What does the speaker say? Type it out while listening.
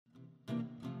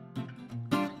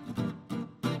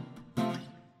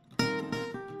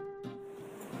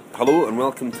Hello and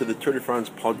welcome to the Tour de France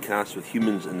podcast with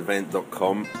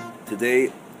humansinvent.com.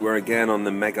 Today we're again on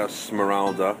the Mega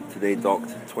Smeralda, today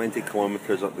docked 20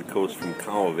 kilometres up the coast from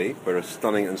Calvi, where a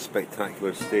stunning and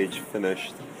spectacular stage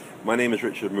finished. My name is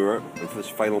Richard Moore, and for this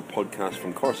final podcast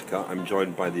from Corsica, I'm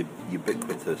joined by the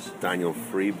ubiquitous Daniel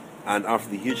Friebe. And after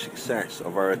the huge success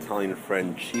of our Italian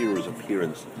friend Ciro's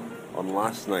appearance on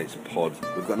last night's pod,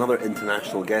 we've got another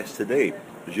international guest today,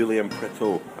 Julien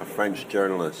Pretot, a French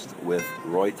journalist with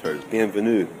Reuters.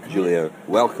 Bienvenue, Julien.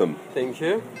 Welcome. Thank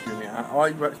you. Julien, are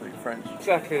you actually French?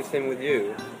 Exactly the same with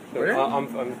you. So Really?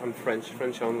 I'm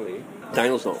French only.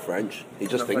 Daniel's not French. He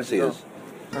just thinks he is.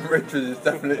 And Richard is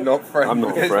definitely not French. I'm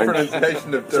not His French.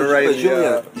 pronunciation of But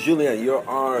Durania. Julien,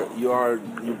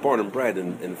 you're born and bred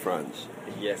in France,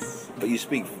 Yes. but you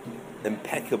speak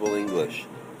impeccable English.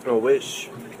 I wish.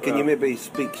 Can you maybe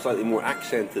speak slightly more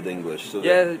accented English? So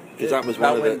Yeah, because that was that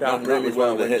one of went the down that really was one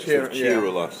of the well hits when of Ciro-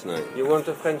 Ciro last night. You want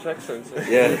a French accent?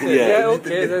 Yeah, Yeah,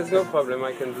 okay, there's no problem,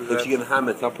 I can do that. If you can ham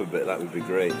it up a bit, that would be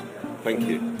great. Thank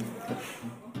you.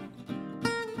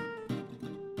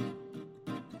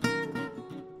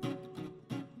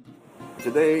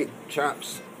 Today,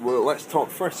 chaps, well, let's talk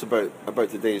first about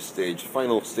today's stage,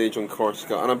 final stage on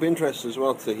Corsica, and I'd be interested as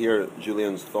well to hear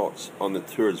Julien's thoughts on the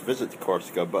tour's visit to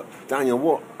Corsica. But Daniel,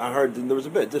 what I heard, there was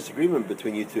a bit of disagreement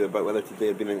between you two about whether today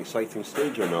had been an exciting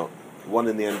stage or not. Won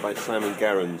in the end by Simon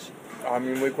Gerrans. I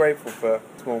mean, we're grateful for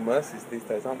small mercies these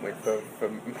days, aren't we? For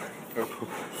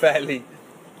fairly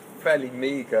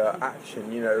meagre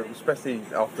action, you know, especially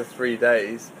after 3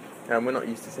 days. And we're not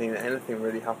used to seeing anything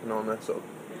really happen on a sort of...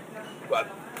 Well,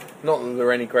 not that there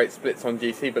were any great splits on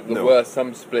GC, but there were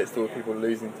some splits. There were people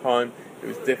losing time. It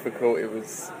was difficult. It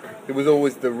was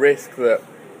always the risk that...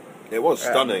 It was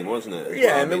stunning, wasn't it?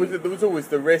 Yeah, and there was always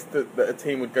the risk that a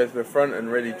team would go to the front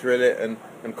and really drill it and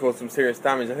cause some serious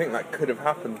damage. I think that could have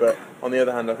happened, but on the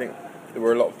other hand, I think there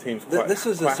were a lot of teams quite, this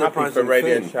is quite a happy for surprising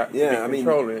Radio thing. Shack to Yeah, be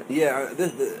controlling it. Yeah,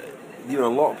 you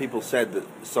know, a lot of people said that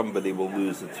somebody will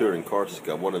lose the tour in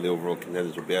Corsica. One of the overall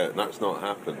contenders will be out, and that's not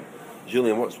happened.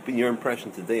 Julien, what's been your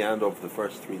impression today and of the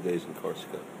first 3 days in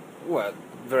Corsica? Well,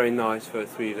 very nice for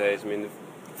 3 days. I mean, the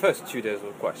first 2 days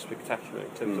were quite spectacular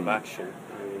in terms of action.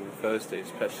 I mean, the first day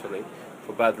especially,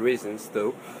 for bad reasons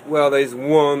though. Well, there's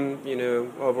one,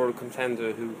 overall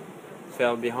contender who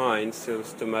fell behind, still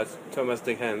is Thomas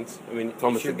de Gent. I mean,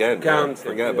 Thomas if you again, count him,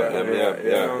 forget about him,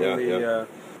 yeah.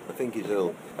 I think he's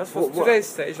ill. As for today's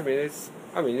stage,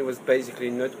 I mean, it was basically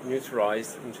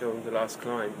neutralised until the last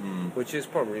climb, which is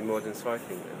probably modern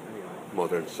cycling now. Anyway.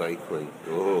 Modern cycling.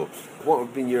 Oh,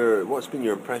 what's been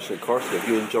your impression of Corsica? Have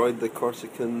you enjoyed the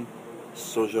Corsican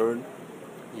sojourn?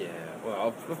 Yeah,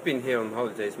 well, I've been here on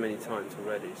holidays many times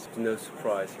already, so no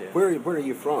surprise here. Where are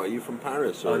you from? Are you from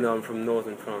Paris? Or? Oh no, I'm from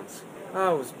northern France.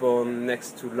 I was born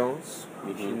next to Lens,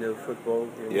 if you know football.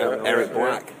 Eric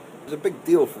Black. It was a big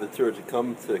deal for the tour to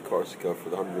come to Corsica for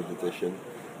the 100th edition.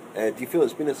 Do you feel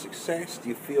it's been a success? Do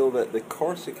you feel that the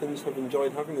Corsicans have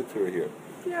enjoyed having the tour here?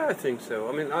 Yeah, I think so.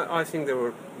 I mean, I think they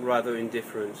were rather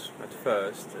indifferent at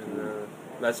first, and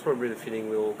that's probably the feeling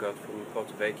we all got from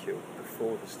Porto Vecchio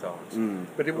before the start.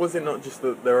 But was it not just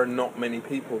that there are not many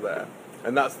people there?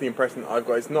 And that's the impression that I've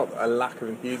got. It's not a lack of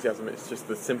enthusiasm, it's just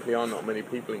there simply are not many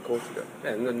people in Corsica.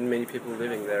 Yeah, not many people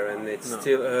living there, and it's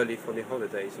still early for the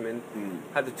holidays. I mean,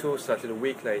 had the tour started a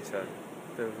week later,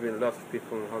 there have been a lot of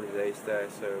people on holidays there,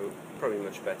 so probably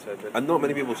much better. But And not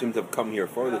many people seem to have come here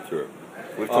for the tour.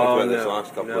 We've talked about this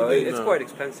last couple of days. It's quite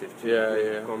expensive to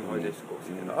go on holidays to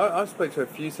Corsica. I spoke to a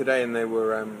few today, and they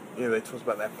were, they talked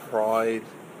about their pride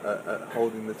at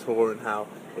holding the tour and how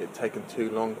it had taken too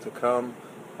long to come,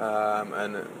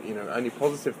 and only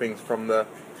positive things from the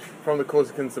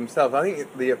Corsicans themselves. I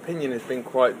think the opinion has been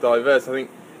quite diverse. I think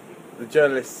the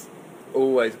journalists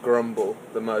always grumble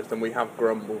the most, and we have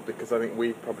grumbled because I think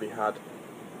we've probably had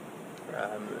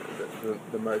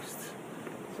the most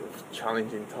sort of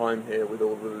challenging time here with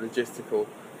all the logistical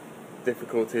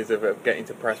difficulties of getting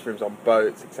to press rooms on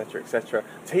boats, etc., etc.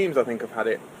 Teams, I think, have had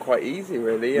it quite easy,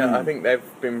 really. I think they've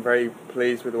been very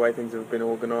pleased with the way things have been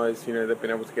organised. You know, they've been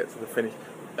able to get to the finish.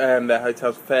 Their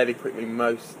hotels fairly quickly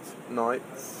most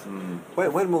nights.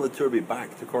 When will the tour be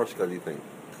back to Corsica, do you think?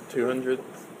 200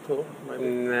 tour, maybe?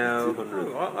 No,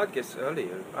 200. I'd guess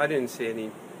earlier. I didn't see any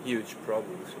huge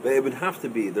problems. But it would have to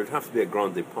be, there'd have to be a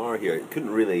Grand Départ here. It couldn't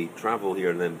really travel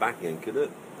here and then back again, could it?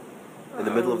 In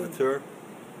the middle of the tour?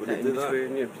 Would it do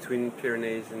that? Between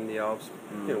Pyrenees and the Alps,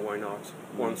 why not?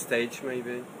 One stage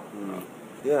maybe.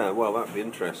 Yeah, well, that'd be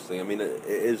interesting. I mean, it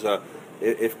is a...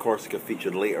 If Corsica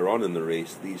featured later on in the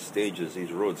race, these stages,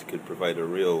 these roads could provide a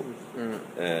real,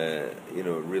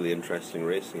 really interesting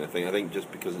racing. I think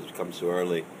just because it's come so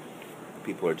early,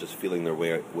 people are just feeling their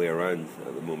way around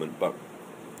at the moment. But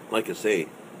like I say,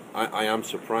 I am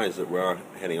surprised that we are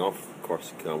heading off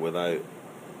Corsica without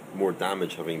more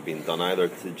damage having been done either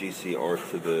to GC or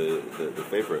to the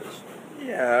favourites.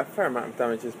 Yeah, a fair amount of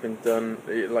damage has been done.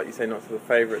 Like you say, not to the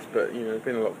favourites, but there's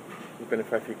been a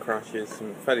fair few crashes,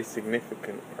 some fairly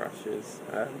significant crashes.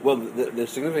 Well, the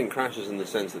significant crashes in the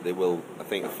sense that they will, I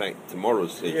think, affect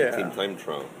tomorrow's stage of team time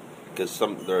trial, because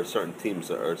there are certain teams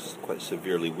that are quite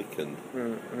severely weakened.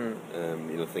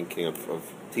 Thinking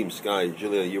of Team Sky,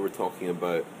 Julia, you were talking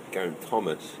about Geraint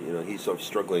Thomas. He's sort of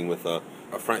struggling with a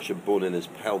fractured bone in his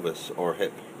pelvis or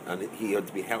hip, and he had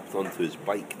to be helped onto his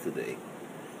bike today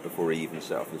before he even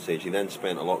set off on the stage. He then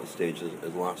spent a lot of the stage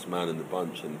as last man in the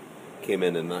bunch and came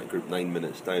in that group 9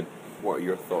 minutes down. What are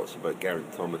your thoughts about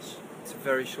Geraint Thomas? It's a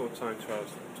very short time trial,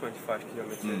 25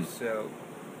 kilometers, so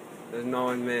there's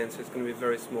 9 men, so it's going to be a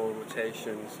very small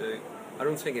rotation, so I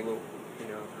don't think it will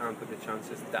hamper the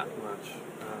chances that much.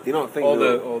 Do you not think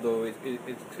although it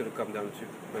could have come down to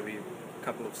maybe a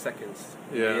couple of seconds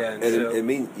in the end. It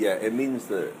means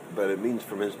that, but it means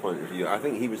from his point of view, I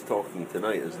think he was talking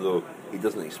tonight as though he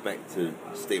doesn't expect to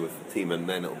stay with the team, and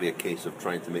then it'll be a case of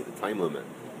trying to make the time limit.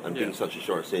 And being such a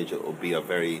short stage, it will be a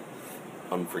very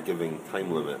unforgiving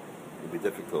time limit. It'll be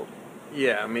difficult.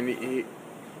 Yeah, I mean,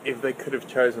 if they could have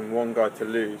chosen one guy to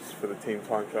lose for the team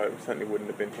time trial, it certainly wouldn't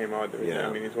have been him either. Yeah.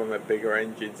 I mean, he's one of their bigger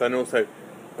engines, and also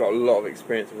got a lot of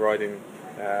experience of riding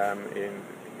in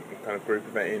kind of group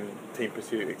event, in team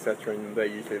pursuit, etc. And they're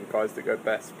usually the guys that go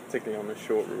best, particularly on a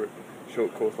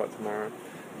short course like tomorrow.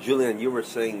 Julien, you were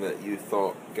saying that you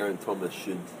thought Geraint Thomas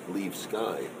should leave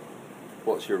Sky.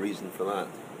 What's your reason for that?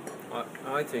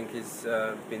 I think he's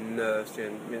been nerved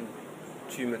and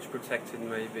too much protected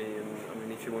maybe,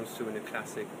 and if he wants to win a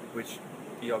classic, which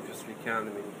he obviously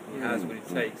can, he has what it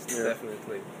takes,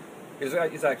 definitely.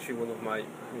 He's actually one of my,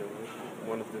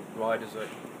 one of the riders I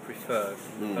prefer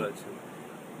in the peloton.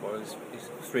 He's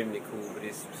extremely cool, but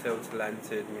he's so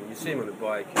talented. You see him on the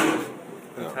bike, he's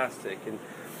fantastic. And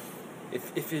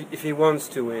if he wants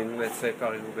to win, let's say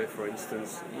Paris Roubaix for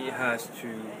instance, he has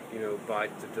to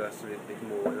bite the dust a little bit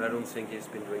more. And I don't think he's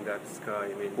been doing that at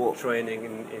Sky. Training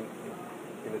in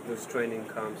those training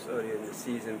camps earlier in the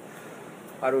season,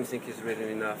 I don't think he's ridden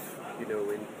enough. In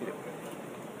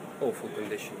awful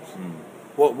conditions.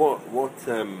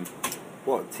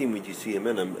 What team would you see him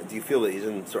in? Do you feel that he's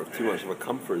in sort of too much of a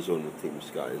comfort zone with Team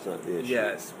Sky? Is that the issue?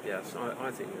 Yes,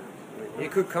 I think that. He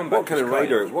could come back. What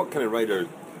kind of rider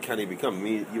can he become?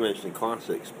 You mentioned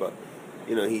classics, but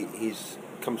he's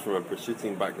comes from a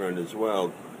pursuing background as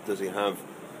well. Does he have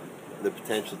the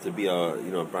potential to be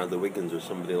a Bradley Wiggins or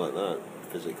somebody like that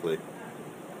physically?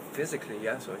 Physically,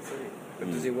 yes, I think.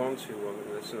 But does he want to?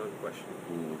 That's another question.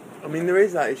 I mean, there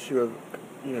is that issue of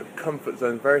comfort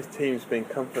zones, various teams being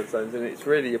comfort zones, and it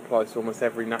really applies to almost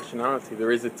every nationality.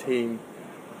 There is a team.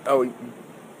 For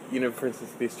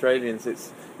instance, the Australians.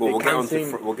 We'll get on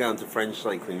to French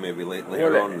cycling maybe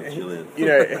later on, Julien.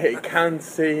 It can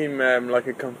seem like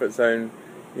a comfort zone,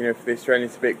 for the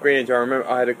Australians to be at Greenwich. I remember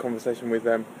I had a conversation with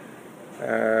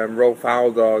Rolf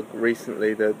Aldag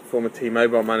recently, the former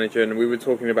T-Mobile manager, and we were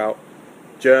talking about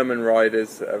German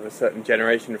riders of a certain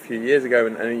generation a few years ago,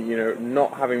 and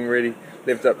not having really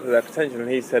lived up to their potential.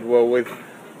 And he said, well, with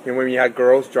when you had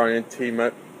Gerolsteiner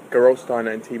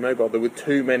and T-Mobile, there were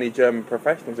too many German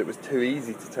professionals. It was too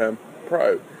easy to turn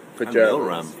pro for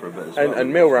Germans. Milram for a bit as well.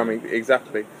 And Milram,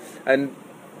 exactly. And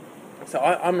so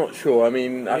I'm not sure. I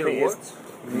think it's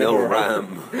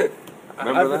Milram.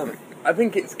 Remember that? I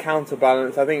think it's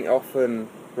counterbalanced. I think often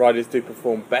riders do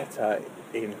perform better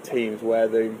in teams where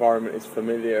the environment is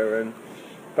familiar,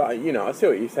 but I see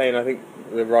what you're saying. I think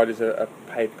the riders are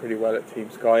paid pretty well at Team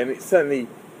Sky, and it's the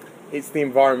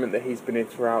environment that he's been in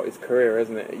throughout his career,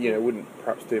 isn't it? It wouldn't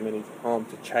perhaps do him any harm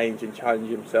to change and challenge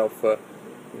himself for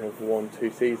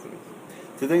 1-2 seasons.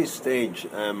 Today's stage,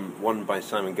 won by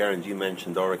Simon Gerrans, you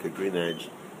mentioned Orica Green Edge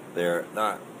there.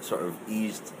 That sort of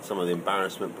eased some of the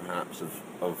embarrassment perhaps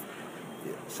of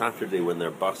Saturday when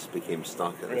their bus became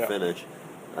stuck at the finish.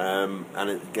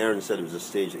 Gerrans said it was a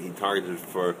stage that he targeted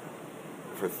for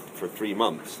 3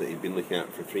 months, that he'd been looking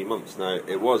at for 3 months. Now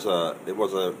it was a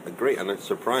great and a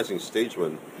surprising stage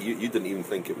win. You didn't even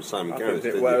think it was Simon Gerrans,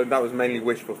 did you? Well, that was mainly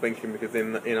wishful thinking, because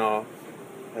in our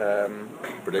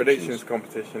predictions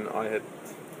competition, I had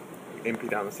Impey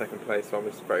down the second place, so I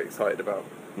was very excited about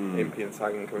Impey and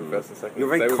Sagan coming first and second. You're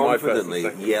very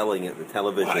confidently yelling at the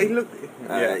television.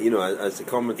 As the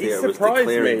commentator was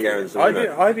declaring Gerrans the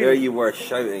winner. There you were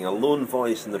shouting, a lone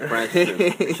voice in the press room,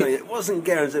 shouting, it wasn't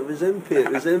Gerrans, it was Impey,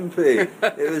 it was Impey,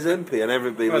 it was Impey, and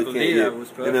everybody looking at you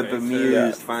in a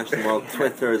bemused fashion while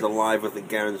Twitter is alive with the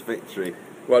Gerrans victory.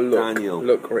 Well, Daniel.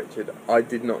 Look, Richard, I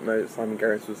did not know that Simon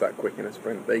Gerrans was that quick in a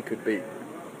sprint. They could beat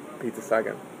Peter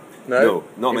Sagan. No,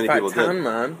 not many people did. Tan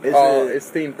Man, our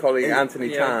esteemed colleague Anthony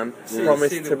Tan,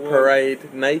 promised to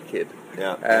parade naked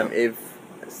if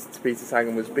Peter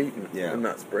Sagan was beaten in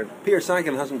that sprint. Peter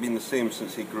Sagan hasn't been the same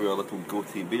since he grew a little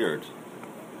goatee beard.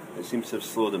 It seems to have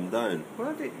slowed him down.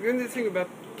 Well, the only thing about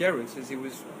Gerrans is he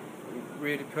was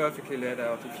really perfectly laid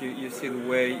out. If you see the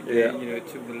way they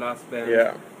took the last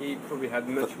bend, he probably had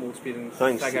much more speed than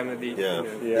Sagan at the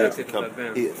exit of that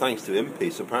bend. Thanks to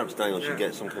Impey, so perhaps Daniel should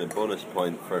get some kind of bonus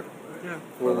point for.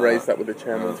 We'll raise that with the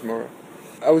chairman tomorrow.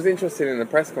 I was interested in the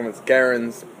press conference.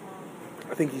 Gerrans,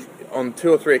 I think he's on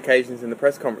 2 or 3 occasions in the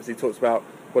press conference, he talks about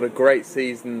what a great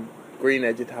season Green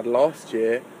Edge had last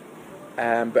year,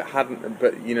 but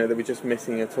they were just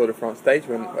missing a Tour de France stage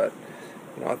win. But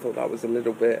I thought that was a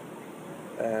little bit.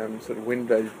 Sort of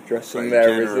window dressing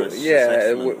their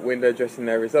results. Window dressing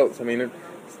their results. I mean,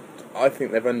 I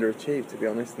think they've underachieved, to be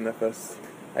honest, in their first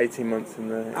 18 months in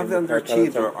the. Have they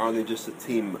underachieved, or are they just a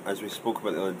team, as we spoke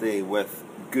about the other day, with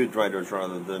good riders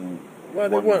rather than?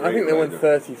 Well, I think they won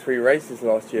 33 races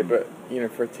last year, but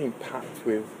for a team packed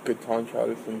with good time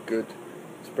trialists and good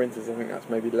sprinters, I think that's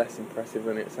maybe less impressive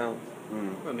than it sounds.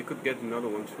 Well, they could get another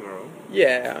one tomorrow.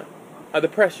 Yeah, the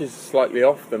pressure's slightly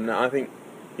off them now. I think.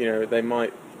 They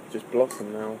might just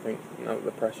blossom now, I think, now that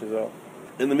the pressure's off.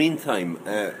 In the meantime,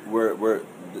 the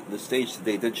stage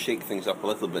today did shake things up a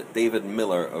little bit. David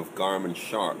Millar of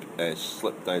Garmin-Sharp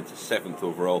slipped down to 7th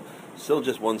overall, still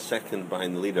just 1 second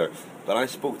behind the leader. But I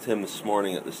spoke to him this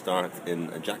morning at the start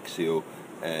in Ajaccio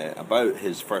about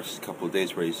his first couple of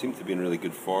days where he seemed to be in really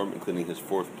good form, including his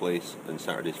 4th place in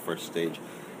Saturday's first stage,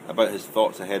 about his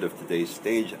thoughts ahead of today's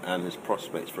stage and his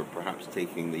prospects for perhaps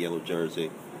taking the yellow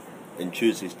jersey in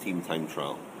Tuesday's team time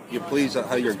trial. You're pleased at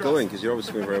how you're going because you're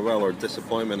obviously going very well, or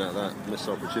disappointment at that missed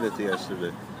opportunity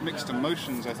yesterday? Mixed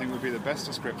emotions, I think, would be the best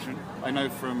description. I know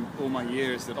from all my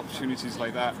years that opportunities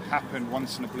like that happen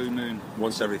once in a blue moon.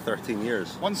 Once every 13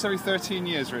 years? Once every 13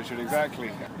 years, Richard,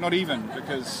 exactly. Not even,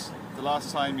 because the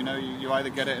last time, you either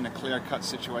get it in a clear-cut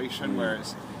situation where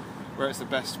it's the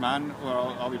best man,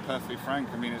 well, I'll be perfectly frank.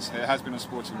 I mean, it has been a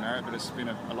sporting merit, but it's been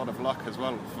a lot of luck as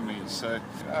well for me. So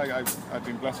I've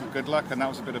been blessed with good luck, and that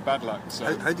was a bit of bad luck.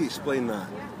 So how do you explain that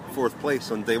 4th place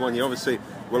on day one? You obviously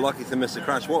were lucky to miss the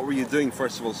crash. What were you doing,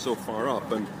 first of all, so far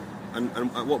up? And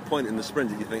at what point in the sprint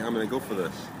did you think, I'm going to go for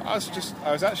this? I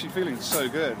was actually feeling so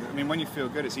good. I mean, when you feel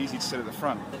good, it's easy to sit at the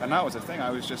front. And that was the thing. I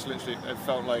was just literally, it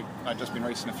felt like I'd just been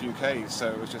racing a few Ks.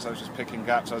 So I was just picking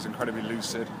gaps. I was incredibly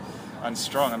lucid and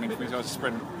strong. I mean, for me,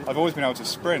 I've always been able to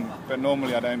sprint, but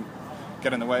normally I don't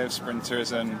get in the way of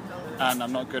sprinters, and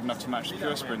I'm not good enough to match the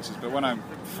pure sprinters. But when I'm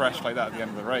fresh like that at the end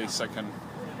of the race, I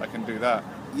can do that.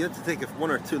 You had to take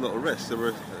 1 or 2 little risks. There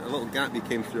were a little gap you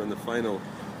came through on the final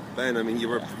bend. I mean,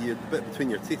 you had a bit between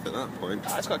your teeth at that point.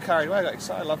 I just got carried away. I got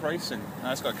excited. I love racing.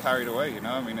 I just got carried away.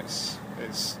 I mean, it's.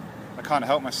 I can't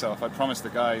help myself. I promised the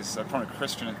guys. I promised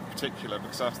Christian in particular,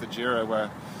 because after the Giro, where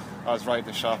I was right at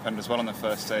the sharp end as well on the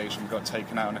first stage and got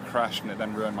taken out in a crash, and it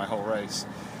then ruined my whole race.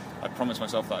 I promised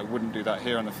myself that I wouldn't do that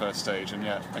here on the first stage, and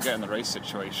yet I get in the race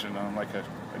situation and I'm like a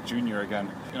junior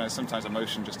again. Sometimes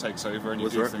emotion just takes over, and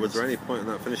was there any point in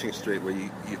that finishing straight where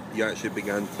you actually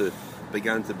began to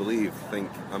think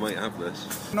I might have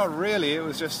this? Not really. It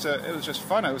was just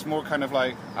fun. It was more kind of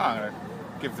like, I'm going to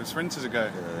give the sprinters a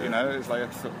go. Yeah. It was like,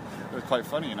 it was quite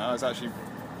funny. I was actually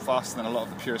faster than a lot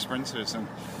of the pure sprinters, and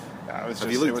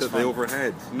have you looked at the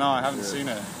overhead? No, I haven't seen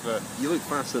it. But you look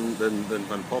faster than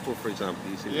Van Poppel, for example.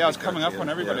 I was coming up on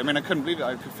everybody. Yeah. I mean, I couldn't believe it.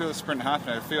 I could feel the sprint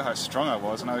happening. I could feel how strong I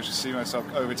was, and I was just seeing myself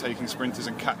overtaking sprinters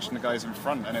and catching the guys in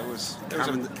front. And it was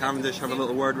Cavendish have a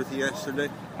little word with you yesterday?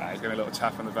 He gave me a little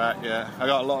tap on the back. Yeah, I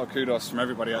got a lot of kudos from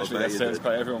everybody actually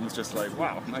yesterday. Everyone was just like,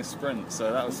 "Wow, nice sprint."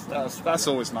 So that's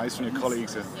always nice from your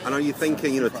colleagues. And are you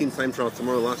thinking, team time trial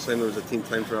tomorrow? Last time there was a team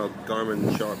time trial,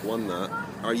 Garmin-Sharp won that.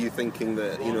 Are you thinking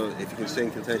that if you can stay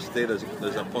in contention today,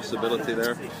 there's a possibility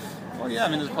there? Well, yeah, I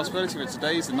mean, there's a possibility, but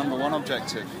today's the number one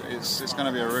objective. It's going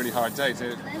to be a really hard day.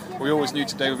 We always knew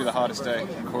today would be the hardest day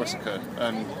in Corsica,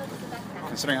 and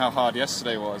considering how hard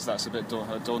yesterday was, that's a bit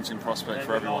a daunting prospect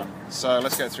for everyone. So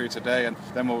let's get through today, and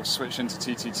then we'll switch into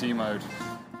TTT mode.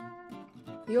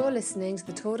 You're listening to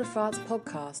the Tour de France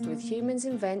podcast with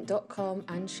humansinvent.com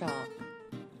and Sharp.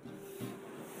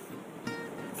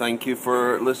 Thank you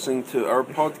for listening to our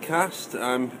podcast.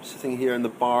 I'm sitting here in the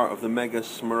bar of the Mega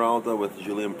Smeralda with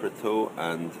Julien Pretot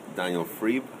and Daniel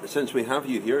Friebe. Since we have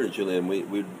you here, Julien,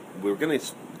 we're going to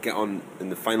get on in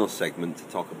the final segment to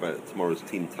talk about tomorrow's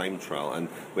team time trial, and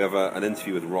we have an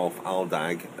interview with Rolf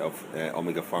Aldag of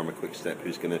Omega Pharma Quickstep,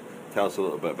 who's going to tell us a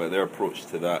little bit about their approach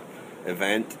to that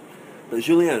event. But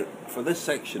Julien, for this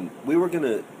section, we were going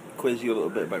to quiz you a little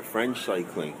bit about French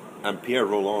cycling, and Pierre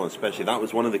Rolland especially. That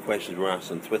was one of the questions we were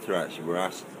asked on Twitter, actually. We were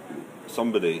asked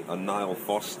somebody, a Niall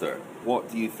Foster, what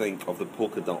do you think of the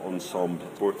polka dot ensemble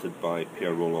supported by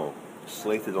Pierre Rolland?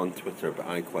 Slated on Twitter, but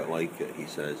I quite like it, he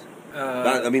says.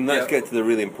 Let's get to the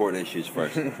really important issues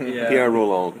first. Pierre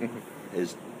Rolland,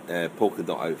 his polka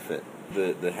dot outfit,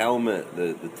 the helmet,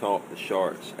 the top, the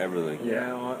shorts, everything.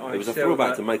 Yeah, it was a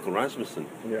throwback to Michael Rasmussen.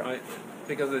 Yeah,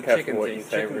 because of the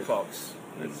chicken pox.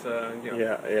 It's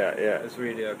it's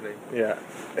really ugly. Yeah,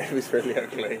 it was really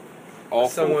ugly. Awful.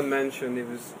 Someone mentioned it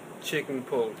was chicken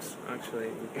pox, actually.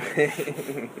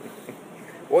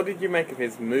 What did you make of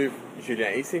his move,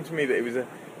 Julien? It seemed to me that it was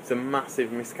a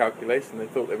massive miscalculation. They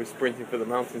thought they were sprinting for the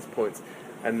mountains points,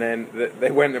 and then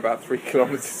they went about 3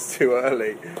 kilometres too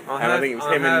early. I think it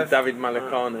was him and David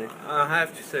Malacane. I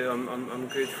have to say I'm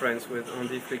good friends with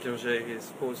Andy Flicker, his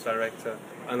sports director,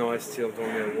 and I still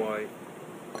don't know why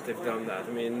they've done that.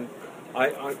 I mean,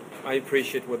 I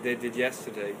appreciate what they did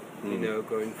yesterday. You know,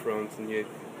 go in front and you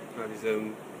had his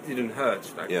own. Didn't hurt.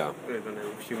 I don't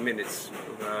know, a few minutes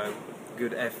of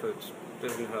good effort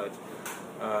doesn't hurt.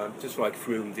 Just like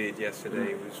Froome did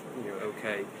yesterday, it was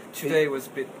okay. Today was a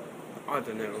bit. I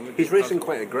don't know. He's racing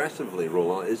quite aggressively,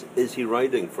 Roland. Is he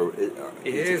riding for?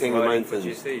 He is King of the riding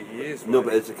Mountains. for GC. He is. No,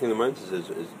 but it's the King of the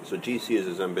Mountains. So GC is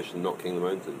his ambition, not King of the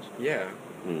Mountains. Yeah.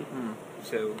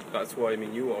 So that's why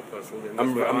you are puzzled. And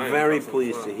I'm I'm very puzzled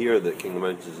pleased as well. to hear that King of the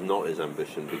Mountains is not his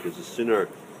ambition, because the sooner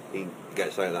he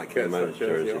gets out of that King of the Mountains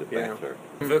jersey, the better.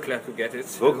 Vauclair could get it.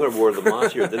 Vauclair wore them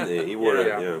last year, didn't he? He wore it,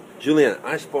 Yeah. yeah. Julien,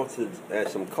 I spotted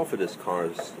some Cofidis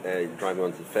cars driving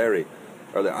onto the ferry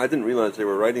earlier. I didn't realise they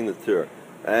were riding the Tour.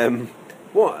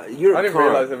 What? Europe I didn't Car,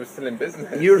 realise they were still in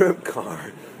business. Europe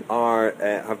Car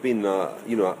have been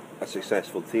a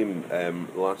successful team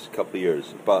the last couple of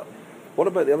years. But what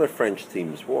about the other French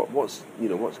teams? What's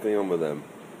going on with them?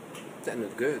 They're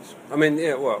not good. I mean,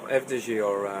 FDG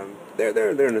are. They're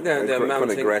quite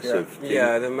mounting, aggressive. Team.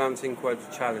 Yeah, they're mounting quite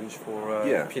a challenge for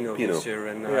Pinot this year,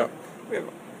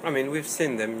 and we've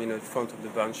seen them, in front of the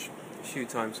bunch a few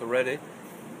times already,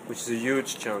 which is a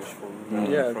huge challenge from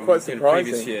quite surprising.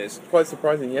 Previous years. Quite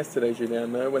surprising yesterday,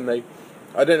 Julien. When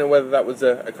I don't know whether that was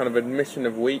a kind of admission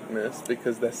of weakness,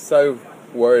 because they're so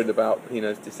worried about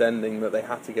Pinot's descending that they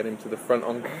had to get him to the front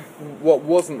on what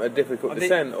wasn't a difficult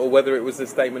descent, or whether it was a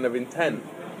statement of intent.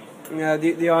 Yeah,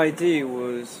 the idea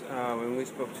was, when we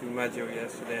spoke to Maggio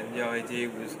yesterday, and the idea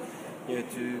was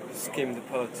to skim the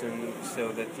peloton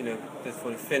so that that for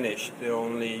the finish there are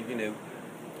only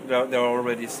there are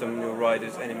already some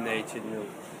riders eliminated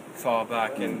far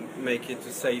back and make it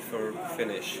a safer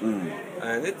finish.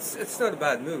 And it's not a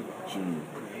bad move.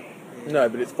 No,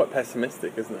 but it's quite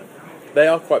pessimistic, isn't it? They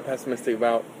are quite pessimistic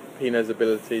about Pinot's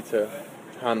ability to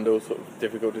handle sort of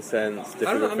difficult descents,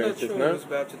 difficult I'm finishes. not sure it was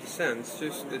about the descents.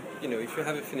 Just that if you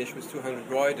have a finish with 200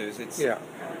 riders, it's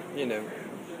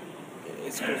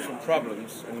it's caused some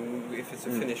problems. And if it's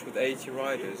a finish with 80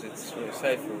 riders, it's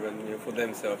safer and for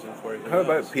themselves and for everyone How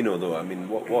about else. Pinot though? I mean,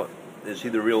 what is he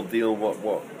the real deal? What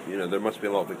there must be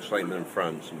a lot of excitement in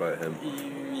France about him.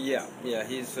 Yeah,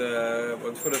 he's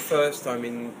for the first time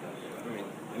in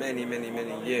many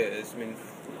years.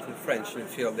 For the French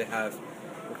field, they have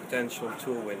a potential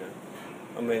Tour winner.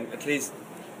 At least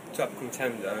top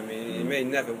contender. He may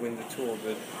never win the Tour,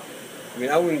 but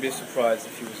I wouldn't be surprised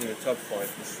if he was in the top 5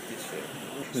 this year.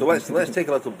 So let's take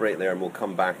a little break there, and we'll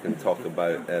come back and talk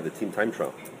about the team time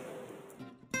trial.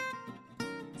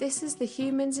 This is the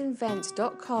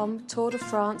humansinvent.com Tour de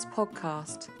France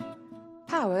podcast,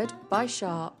 powered by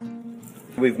Sharp.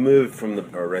 We've moved from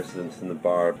our residence in the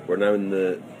bar. We're now in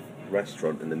the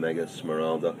restaurant in the Mega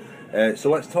Smeralda.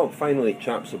 So let's talk finally,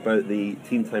 chaps, about the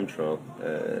team time trial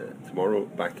tomorrow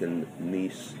back in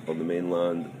Nice on the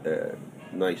mainland.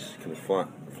 Nice kind of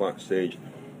flat stage,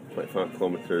 25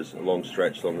 kilometres, a long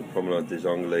stretch along the Promenade des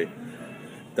Anglais.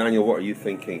 Daniel, what are you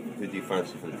thinking? Who do you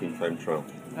fancy for the team time trial?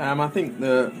 I think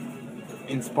that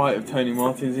in spite of Tony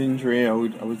Martin's injury, I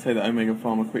would say that Omega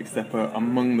Pharma Quickstep are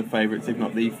among the favourites, if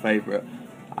not the favourite.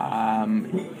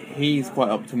 He's quite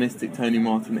optimistic, Tony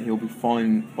Martin, that he'll be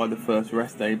fine by the first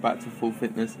rest day, back to full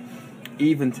fitness.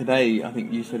 Even today, I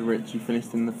think you said, Rich, he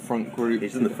finished in the front group.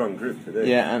 He's in the front group today.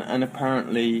 Yeah, and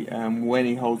apparently when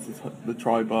he holds the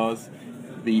tri-bars,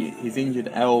 his injured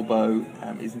elbow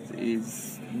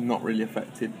is not really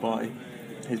affected by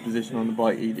his position on the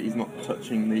bike. He's not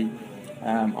touching the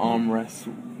armrest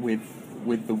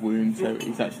with the wound, so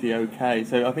he's actually okay.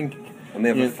 So I think. And they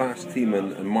have a fast team,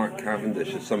 and Mark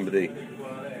Cavendish is somebody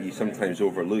you sometimes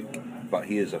overlook, but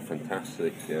he is a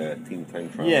fantastic team time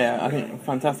trial. Yeah, I think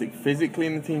fantastic physically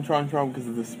in the team time trial because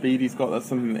of the speed he's got. That's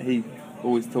something that he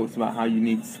always talks about, how you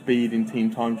need speed in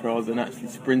team time trials, and actually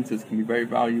sprinters can be very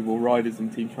valuable riders in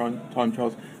team time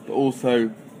trials, but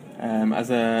also as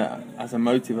a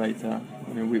motivator.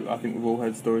 I think we've all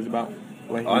heard stories about.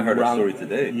 I heard a story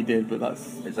today. You did, but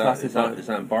that's classified. Is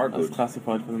that embargoed? That's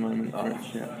classified for the moment. Oh.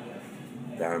 Rich, yeah.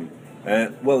 Damn.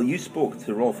 Well, you spoke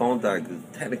to Rolf Aldag,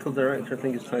 the technical director, I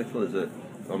think his title is, at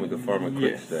Omega Pharma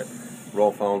Quickstep.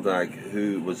 Rolf Aldag,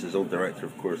 who was his old director,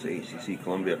 of course, at HCC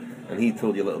Columbia, and he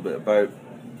told you a little bit about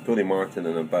Tony Martin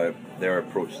and about their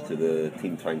approach to the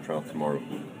team time trial tomorrow.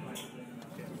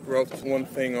 Rolf, one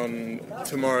thing on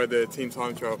tomorrow, the team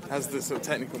time trial, as the sort of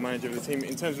technical manager of the team,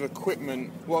 in terms of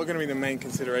equipment, what are going to be the main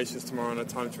considerations tomorrow on a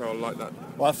time trial like that?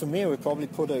 Well, for me, we probably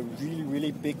put a really,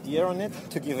 really big gear on it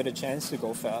to give it a chance to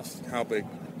go fast. How big?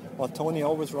 Well, Tony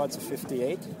always rides a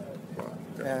 58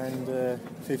 and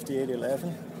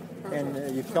 58.11,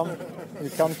 and you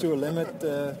come to a limit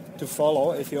to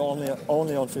follow if you're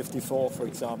only on 54, for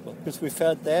example. Because we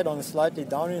felt that on a slightly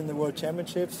down in the World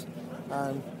Championships.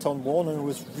 And Tom Warner, who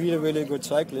was really, really good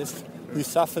cyclist, he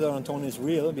suffered on Tony's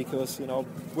wheel because,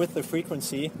 with the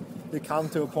frequency, you come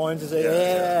to a point to say,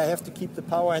 I have to keep the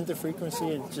power and the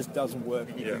frequency, it just doesn't work.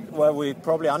 Yeah. Well, we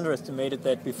probably underestimated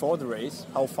that before the race,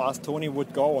 how fast Tony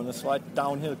would go on a slight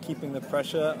downhill, keeping the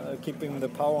pressure, keeping the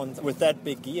power on with that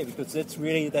big gear, because that's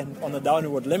really then on the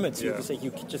downhill what limits you, to say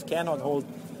you just cannot hold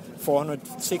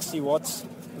 460 watts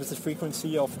with a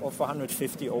frequency of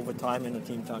 150 over time in a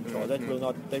team time trial. That will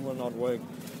not work.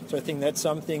 So I think that's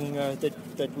something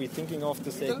that we're thinking of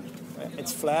to say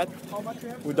it's flat.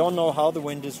 We don't know how the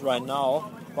wind is right now,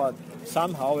 but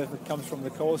somehow if it comes from the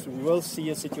coast, we will see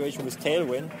a situation with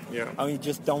tailwind, and you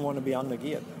just don't want to be under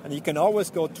geared. And you can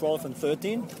always go 12 and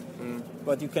 13,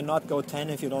 but you cannot go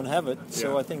 10 if you don't have it.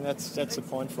 So I think that's the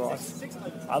point for us.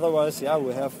 Otherwise, we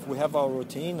have our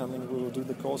routine. I mean, we will do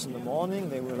the course in the morning.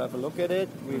 They will have a look at it.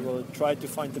 We will try to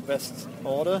find the best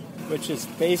order, which is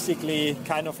basically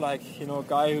kind of like a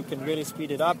guy who can really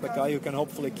speed it up, a guy who can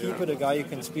hopefully keep it, a guy who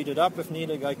can speed it up if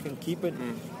needed, a guy who can keep it.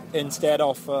 Instead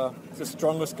of the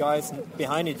strongest guys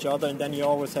behind each other, and then you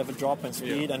always have a drop in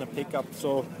speed and a pickup.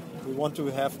 So we want to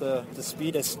have the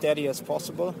speed as steady as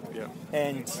possible,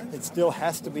 and it still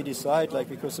has to be decided,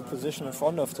 because the position in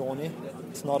front of Tony,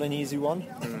 it's not an easy one.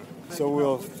 So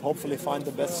we'll hopefully find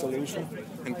the best solution.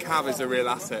 And Cav is a real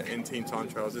asset in team time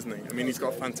trials, isn't he? I mean, he's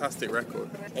got a fantastic record.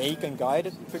 And he can guide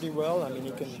it pretty well. I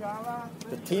mean,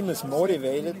 the team is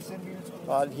motivated,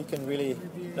 but he can really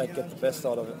get the best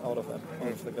out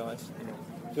of the guys.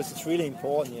 Because it's really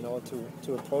important,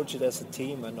 to approach it as a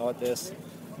team and not as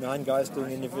 9 guys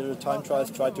doing individual time trials,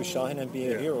 try to shine and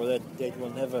be a hero. That will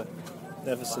never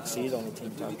succeed on a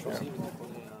team time trial.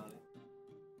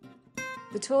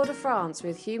 The Tour de France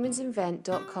with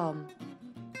humansinvent.com.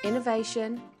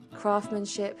 Innovation,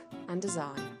 craftsmanship and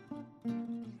design.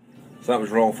 So that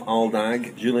was Rolf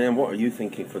Aldag. Julien, what are you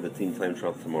thinking for the team time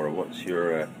trial tomorrow? What's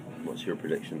your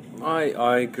prediction?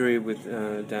 I agree with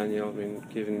Daniel. I mean,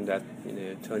 given that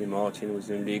Tony Martin was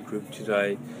in the lead group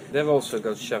today, they've also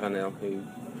got Chavanel,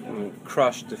 who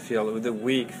crushed the field with a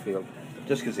weak field.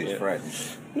 Just because he's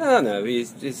French? No,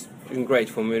 he's in great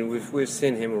form. I mean, we've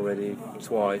seen him already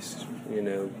twice.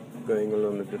 Going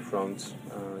along at the front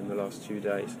in the last 2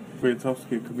 days.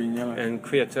 Kwiatkowski could be in yellow. And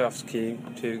Kwiatkowski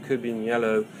too could be in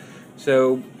yellow.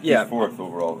 So he's 4th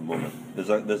overall at the moment.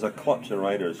 There's a clutch of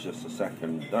riders just a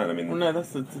second down. I mean, no,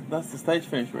 that's the stage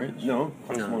finish, Rich. No,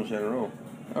 Classement General.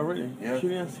 Oh really? Yeah.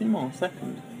 Julien Simon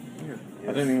 2nd. Yeah.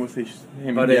 I don't think we'll see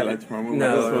him in yellow tomorrow.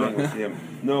 No,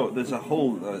 no. There's a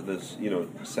whole. There's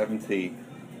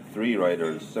 73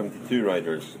 riders, 72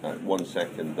 riders at 1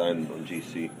 second down on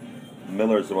GC.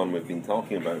 Millar's the one we've been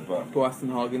talking about, but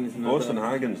Boassenhagen is another.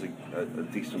 Boassenhagen's a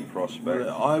decent prospect.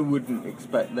 I wouldn't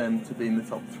expect them to be in the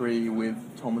top 3 with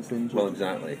Thomas injured. Well,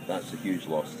 exactly. That's a huge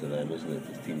loss to them, isn't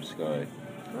it? To Team Sky.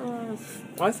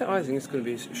 I think it's going to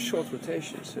be a short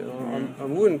rotation, so I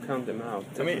wouldn't count them out.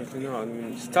 Definitely not. I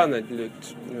mean, Stannard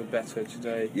looked better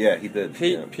today. Yeah, he did.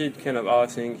 Pete kind of, I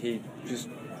think he just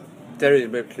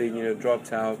deliberately,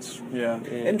 dropped out in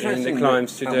the Interesting.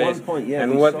 climbs today. At one point, yeah,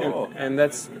 and we what saw.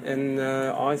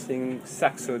 I think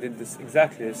Saxo did this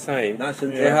exactly the same. That's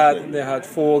interesting. They had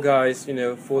 4 guys,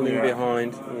 falling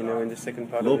behind, in the second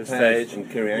part of the stage. Lopez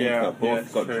and Kirienka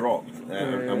both got dropped,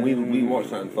 and we watched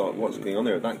that and thought, what's going on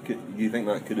there? Do you think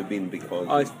that could have been because?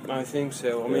 I think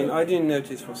so. I mean, I didn't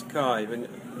notice for Sky, but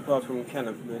apart from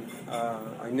Canop,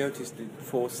 I noticed the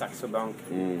 4 Saxo bank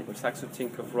or Saxo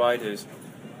Tink of riders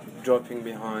dropping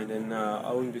behind, and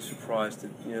I wouldn't be surprised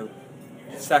that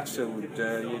Saxo would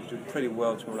do pretty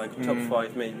well tomorrow, like top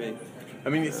 5 maybe. I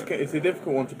mean, it's a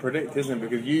difficult one to predict, isn't it?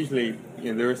 Because usually,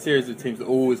 there are a series of teams that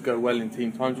always go well in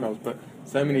team time trials, but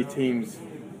so many teams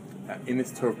in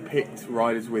this tour have picked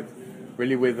riders with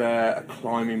a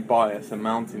climbing bias, a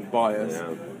mountain bias.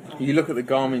 Yeah. You look at the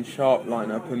Garmin-Sharp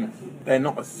lineup, and they're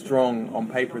not as strong on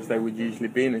paper as they would usually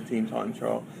be in a team time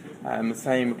trial. The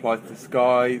same applies to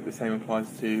Sky. The same applies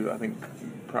to, I think,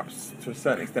 perhaps to a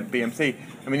certain extent, BMC.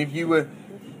 I mean, if we were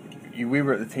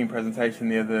at the team presentation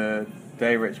the other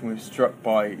day, Rich, and we were struck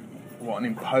by what an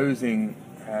imposing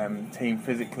team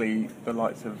physically, the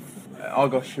likes of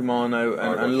Argos Shimano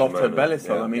and Lotto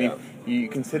Belisol. Yeah, I mean, if you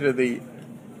consider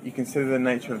the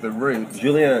nature of the route.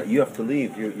 Julia, you have to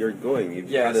leave. You're going. You've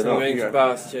had I'm enough. going to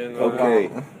Bastion. Okay.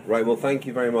 Right. Well, thank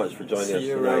you very much for joining us See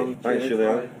you tonight. around. Thanks,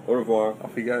 Julien. Au revoir.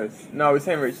 Off he goes. No, I was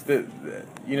saying, Rich, that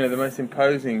the most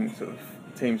imposing sort of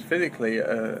teams physically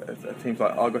are teams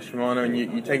like Argos Shimano, and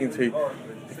you take into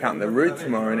account the route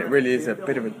tomorrow, and it really is a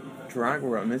bit of a drag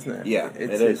run, isn't it? Yeah,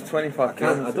 it's 25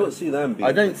 kilometres. I don't see them being.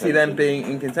 I don't see them being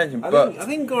in contention. I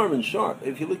think Garmin-Sharp.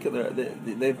 If you look at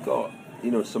they've got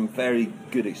some very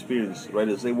good experience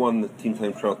riders. They won the team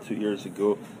time trial 2 years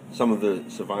ago. Some of the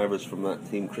survivors from that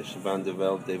team: Christian van der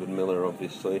Velde, David Millar,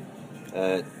 obviously.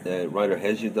 Ryder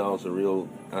Hesjedal's a real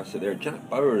asset there. Jack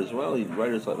Bauer as well.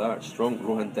 Riders like that, strong.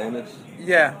 Rohan Dennis.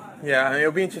 Yeah. I mean,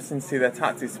 it'll be interesting to see their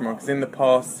tactics tomorrow, because in the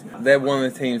past they're one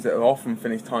of the teams that have often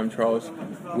finished time trials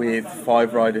with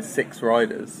 5 riders, 6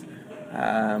 riders,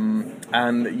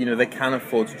 and they can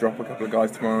afford to drop a couple of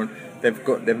guys tomorrow.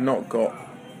 They've not got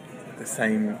the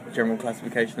same general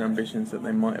classification ambitions that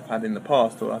they might have had in the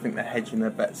past, or I think they're hedging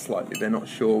their bets slightly. They're not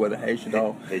sure whether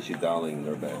Hesjedaling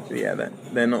their bets. Yeah,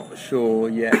 they're not sure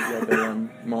yet whether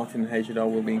Martin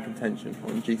Hesjedal will be in contention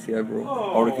on GC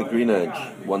overall. Orica Green Edge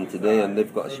won today, and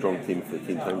they've got a strong team for the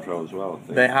team time trial as well, I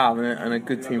think. They have, and a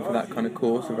good team for that kind of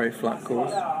course, a very flat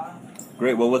course.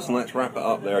 Great. Well, listen, let's wrap it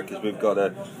up there, because we've got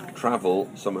to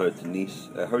travel somehow to Nice.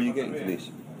 How are you getting to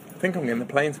Nice? I think I'm getting the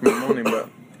plane tomorrow morning, but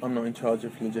I'm not in charge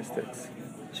of logistics.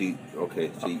 So you I'll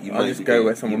might just go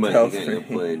where someone tells me. a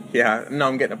plane. Yeah, no,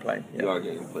 I'm getting a plane. Yeah. You are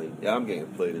getting a plane. Yeah, I'm getting a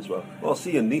plane as well. Well, I'll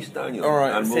see you in Nice, Daniel. All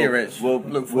right, see you, Rich. We'll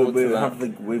look forward to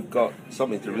that. We've got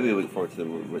something to really look forward to,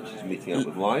 which is meeting up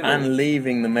with Lionel. And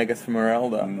leaving the Mega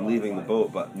Smeralda. I'm leaving the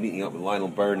boat, but meeting up with Lionel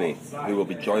Burney, who will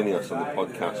be joining us on the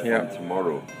podcast from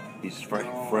tomorrow. He's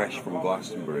fresh from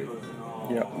Glastonbury.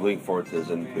 Yeah. Looking forward to his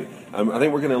input. I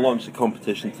think we're going to launch the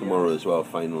competition tomorrow as well,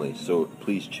 finally, so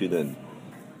please tune in.